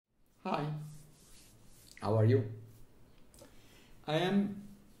Hi, how are you? I am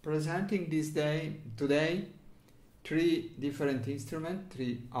presenting today three different instruments,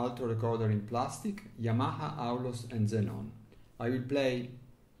 three alto recorder in plastic, Yamaha, Aulos and Zen-On. I will play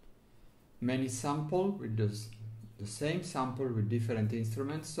many samples with the same sample with different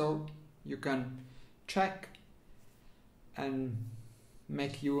instruments, so you can check and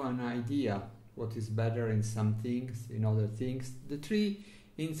make you an idea what is better in some things, in other things. The three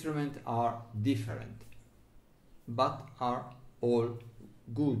instruments are different, but are all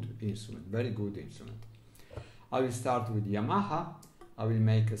good instruments, very good instruments. I will start with Yamaha. I will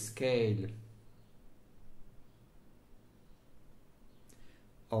make a scale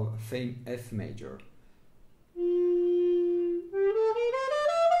of F major.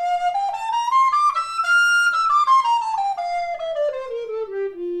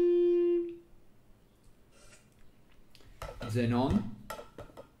 Zen-On.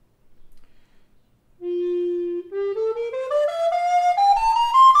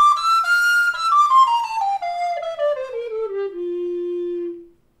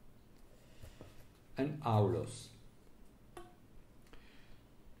 And Aulos.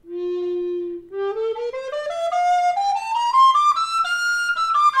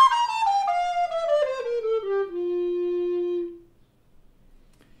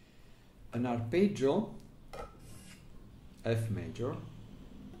 An arpeggio, F major.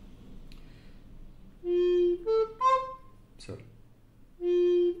 Sorry.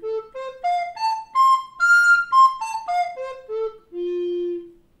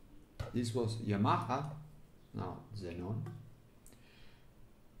 This was Yamaha, now Zen-On.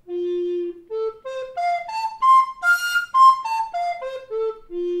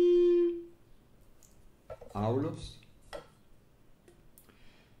 Aulos.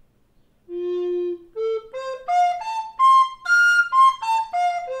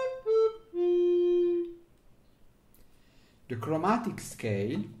 The chromatic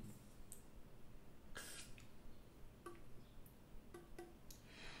scale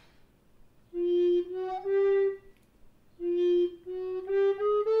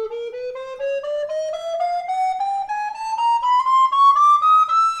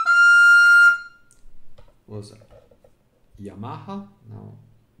was Yamaha, now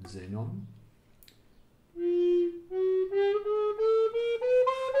Zen-On.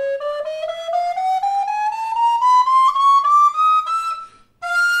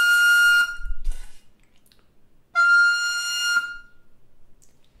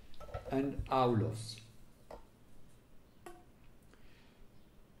 And Aulos.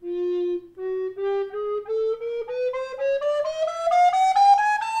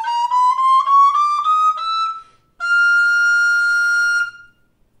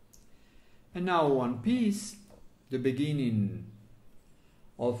 And now one piece, the beginning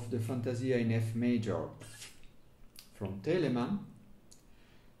of the Fantasia in F major from Telemann.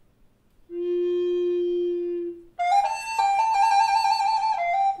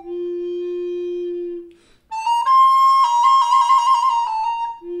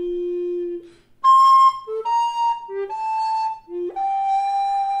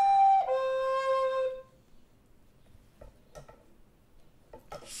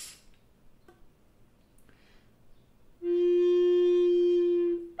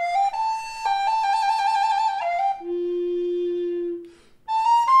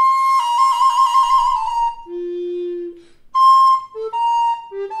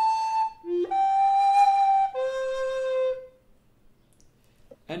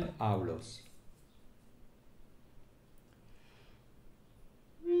 And Aulos.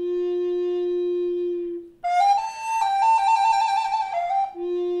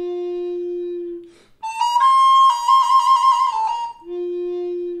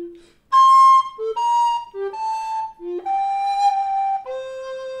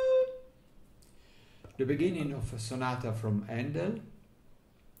 The beginning of a sonata from Handel.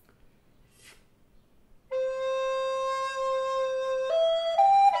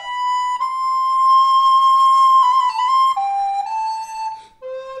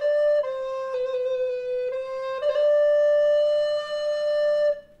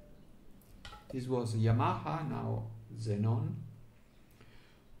 This was Yamaha, now Zen-On.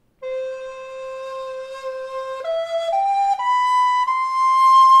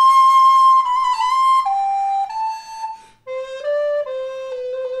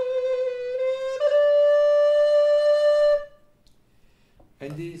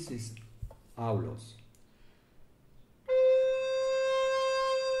 And this is Aulos.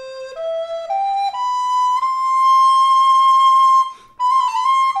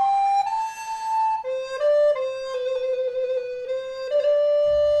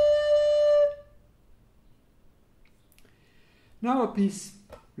 Now a piece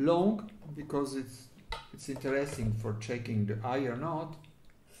long, because it's interesting for checking the higher note,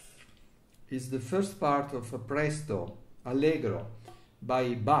 is the first part of a presto allegro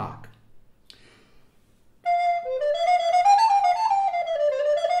by Bach.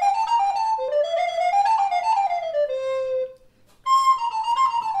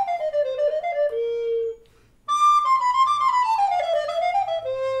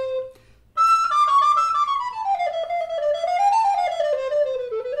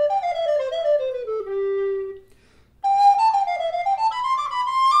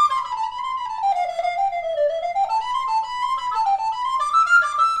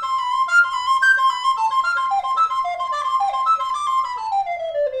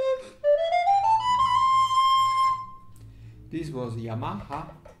 This was Yamaha,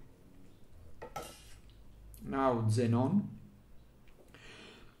 now Zen-On.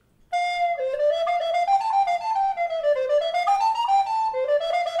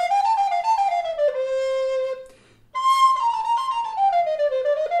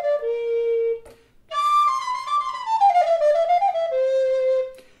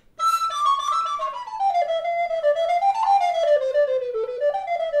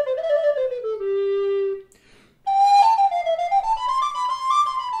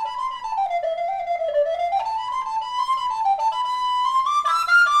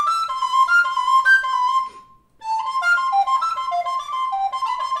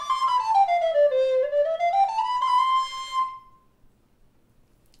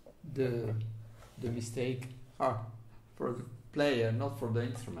 The mistake for the player, not for the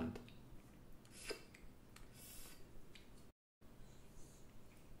instrument.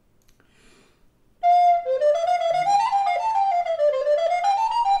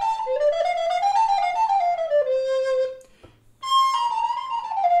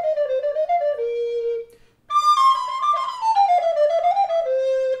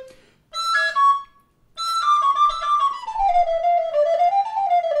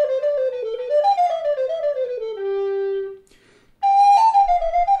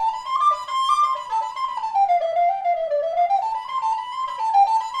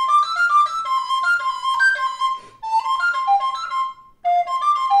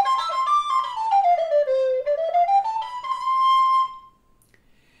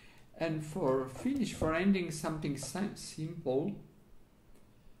 And for ending something simple,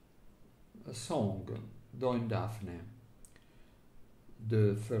 a song, Do in Daphne,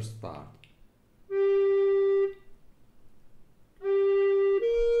 the first part.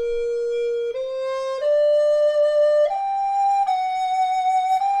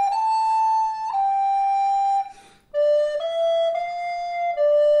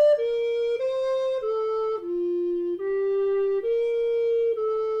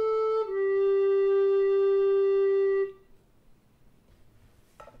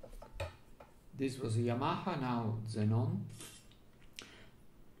 This was a Yamaha, now Zen-On.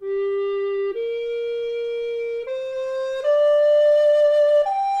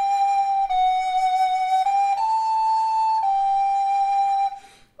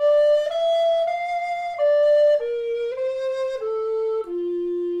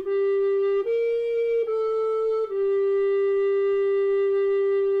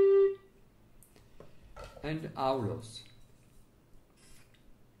 And Aulos.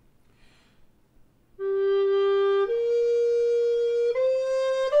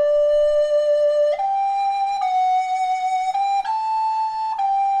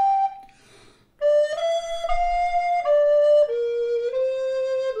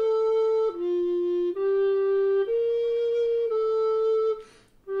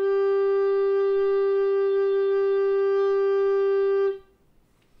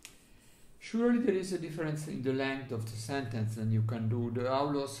 Surely there is a difference in the length of the sentence, and you can do the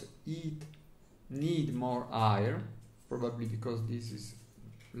Aulos need more air, probably because this is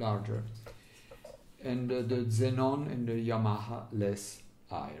larger, and the Zen-On and the Yamaha less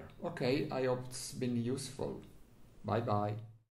air. Okay, I hope it's been useful. Bye bye.